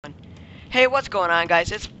Hey, what's going on, guys?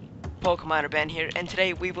 It's Pokemon Ben here, and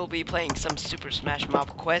today we will be playing some Super Smash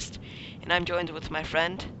Mouth Quest, and I'm joined with my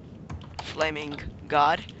friend, Flaming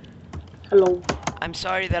God. Hello. I'm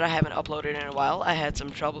sorry that I haven't uploaded in a while. I had some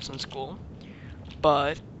troubles in school,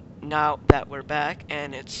 but now that we're back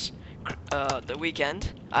and it's the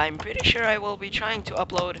weekend, I'm pretty sure I will be trying to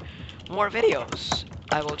upload more videos.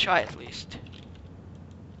 I will try at least.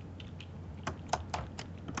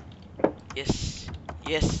 Yes,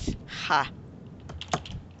 yes, ha.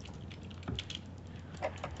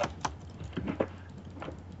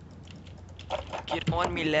 Get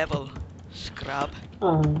on me level, scrub.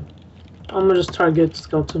 I'm gonna just target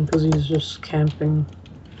Skeleton because he's just camping.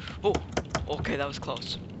 Oh, okay, that was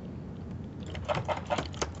close.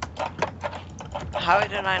 How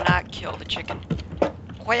did I not kill the chicken?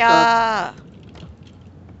 Hoya!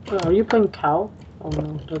 Are you playing cow? Oh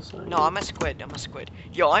no, that's not No, you. I'm a squid. I'm a squid.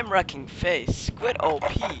 Yo, I'm wrecking face. Squid OP.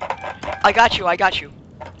 I got you. I got you.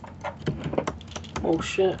 Oh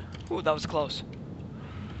shit. Ooh, that was close.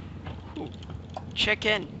 Ooh.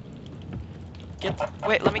 Chicken.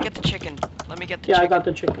 Wait, let me get the chicken. Let me get the Yeah, chicken. I got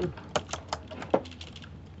the chicken.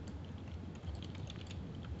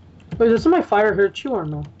 Wait, doesn't my fire hurt you or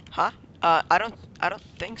no? Huh? I don't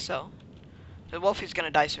think so. The wolfie's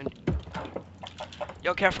gonna die soon.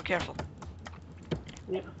 Yo, careful, careful.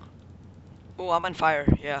 Yeah. Ooh, I'm on fire.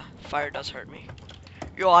 Yeah, fire does hurt me.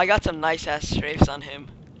 Yo, I got some nice ass strafes on him.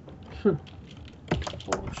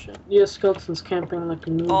 Oh shit. Yeah, Skeleton's camping like a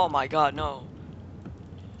noob. Oh my god, no.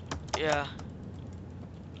 Yeah.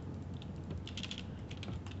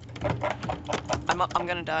 I'm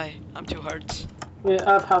gonna die. I'm 2 hearts. Yeah,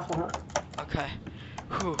 I have half a heart. Okay.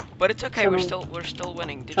 Whew. But it's okay. We're still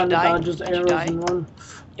winning. Did you Trying to die? dodge his Did you arrows die? and run.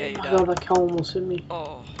 Yeah, Oh you my died. god, that cow almost hit me.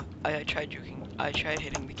 Oh, I tried juking. I tried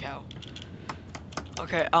hitting the cow.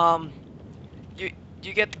 Okay. You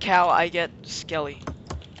you get the cow. I get Skelly.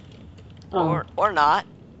 Oh. Or not.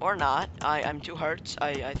 Or not. I'm 2 hearts.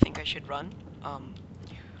 I think I should run. Um.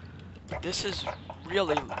 This is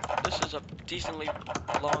really. This is a decently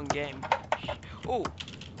long game. Oh,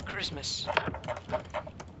 Christmas.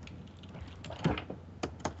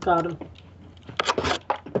 Got him.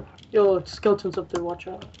 Yo, Skeleton's up there, watch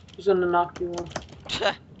out. He's gonna knock you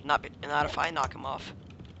off. Not if I knock him off.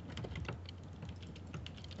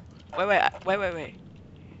 Wait.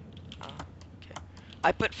 Oh, okay.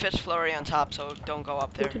 I put Fish Flurry on top, so don't go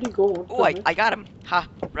up Where there. did he go? What Oh, the heck? I got him. Ha,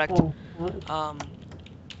 wrecked. Oh, what?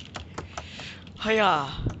 Hiya.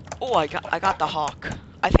 Oh, I got the hawk.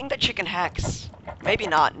 I think the chicken hacks. Maybe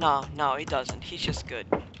not. No, he doesn't. He's just good.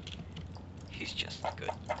 He's just good.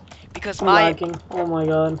 Because I'm my lagging. Oh my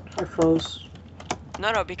god, I froze.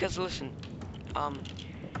 no, because listen. Um.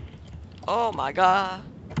 Oh my god.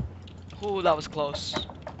 Ooh, that was close.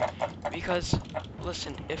 Because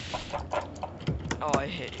listen, if oh, I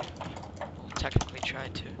hit you. Well, technically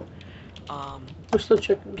tried to. Where's the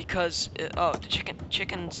chicken? Because oh, the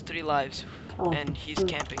chicken's 3 lives, Oh. and he's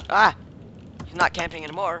camping. Ah, he's not camping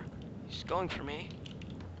anymore. He's going for me.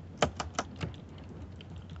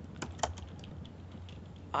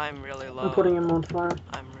 I'm really low. I'm putting him on fire.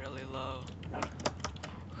 I'm really low.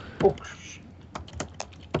 Oh,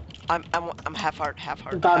 I'm half heart, half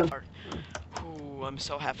heart, got half him. heart. Ooh, I'm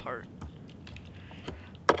so half heart.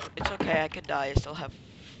 It's okay, I could die. I still have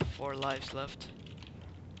 4 lives left.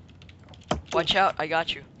 Watch out, I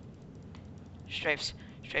got you. Strafes,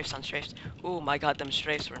 strafes on strafes. Ooh, my god, them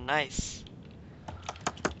strafes were nice.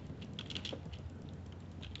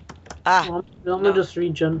 Ah, Well, I'm no. gonna just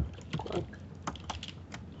regen. Quick.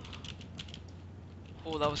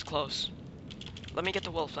 Ooh, that was close. Let me get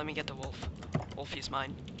the wolf, let me get the wolf. Wolfie's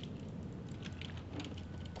mine.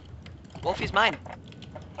 Wolfie's mine.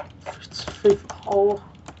 It's fifth. Oh,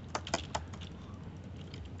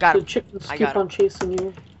 Got the him. chickens I keep got him. on chasing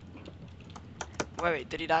you. Wait,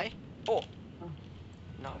 did he die? Oh,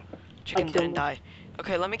 no. Chicken killed didn't him. die.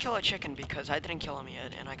 Okay, let me kill a chicken because I didn't kill him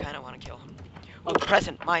yet, and I kind of want to kill him. Oh,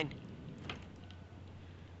 present, mine.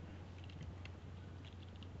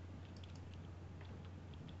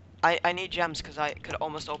 I need gems because I could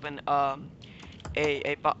almost open a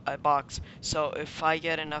box. So if I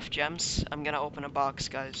get enough gems, I'm gonna open a box,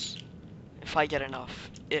 guys. If I get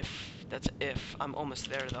enough. If. That's if. I'm almost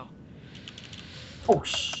there, though. Oh,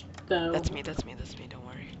 shh. That's me, don't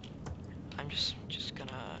worry. I'm just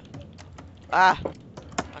gonna... Ah!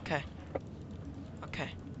 Okay.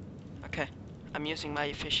 Okay. I'm using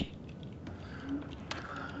my fishy.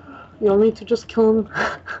 You want me to just kill him?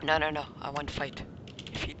 No. I want to fight.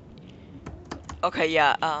 If he... Okay,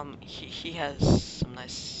 yeah, he has some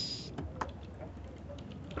nice...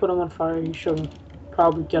 Put him on fire. You should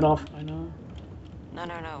probably get off by now. No,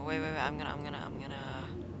 no, no. Wait, wait, wait. I'm gonna.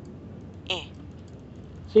 Eh.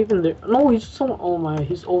 Is he even there? No, he's so. Oh my,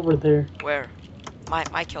 he's over there. Where?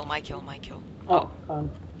 My kill, my kill, my kill. Oh, Oh,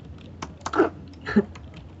 God.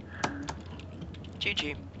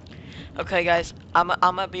 GG. Okay, guys. I'm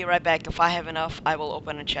gonna be right back. If I have enough, I will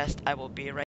open a chest. I will be right